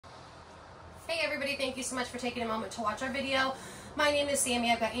everybody, thank you so much for taking a moment to watch our video. My name is Sammy.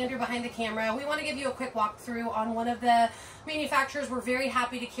 I've got Andrew behind the camera. We want to give you a quick walkthrough on one of the manufacturers we're very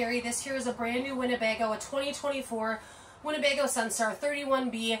happy to carry. This here is a brand new Winnebago, a 2024 Winnebago Sunstar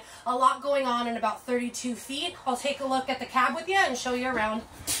 31B. A lot going on in about 32 feet. I'll take a look at the cab with you and show you around.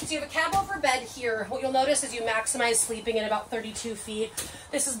 So you have a cab over bed here. What you'll notice is you maximize sleeping in about 32 feet.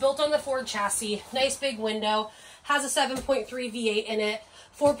 This is built on the Ford chassis. Nice big window. Has a 7.3 V8 in it.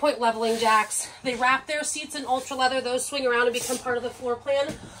 4-point leveling jacks. They wrap their seats in ultra leather. Those swing around and become part of the floor plan.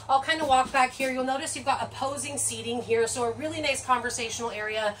 I'll kind of walk back here. You'll notice you've got opposing seating here, so a really nice conversational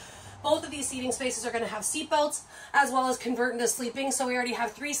area. Both of these seating spaces are going to have seat belts as well as convert into sleeping, so we already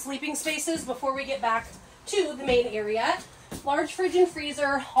have 3 sleeping spaces before we get back to the main area. Large fridge and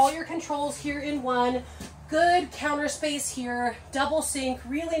freezer, all your controls here in one. Good counter space here, double sink,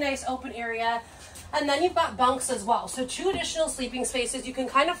 really nice open area. And then you've got bunks as well. So 2 additional sleeping spaces. You can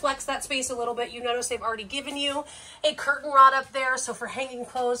kind of flex that space a little bit. You notice they've already given you a curtain rod up there. So for hanging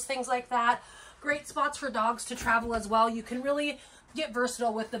clothes, things like that. Great spots for dogs to travel as well. You can really get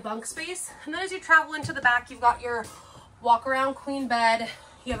versatile with the bunk space. And then as you travel into the back, you've got your walk around queen bed.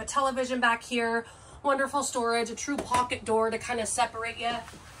 You have a television back here. Wonderful storage, a true pocket door to kind of separate you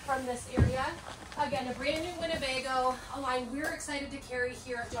from this area. Again, a brand new Winnebago, a line we're excited to carry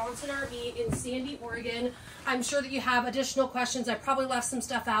here at Johnson RV in Sandy, Oregon. I'm sure that you have additional questions. I probably left some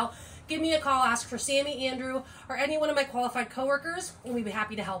stuff out. Give me a call, ask for Sammy, Andrew, or any one of my qualified coworkers, and we'd be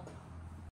happy to help.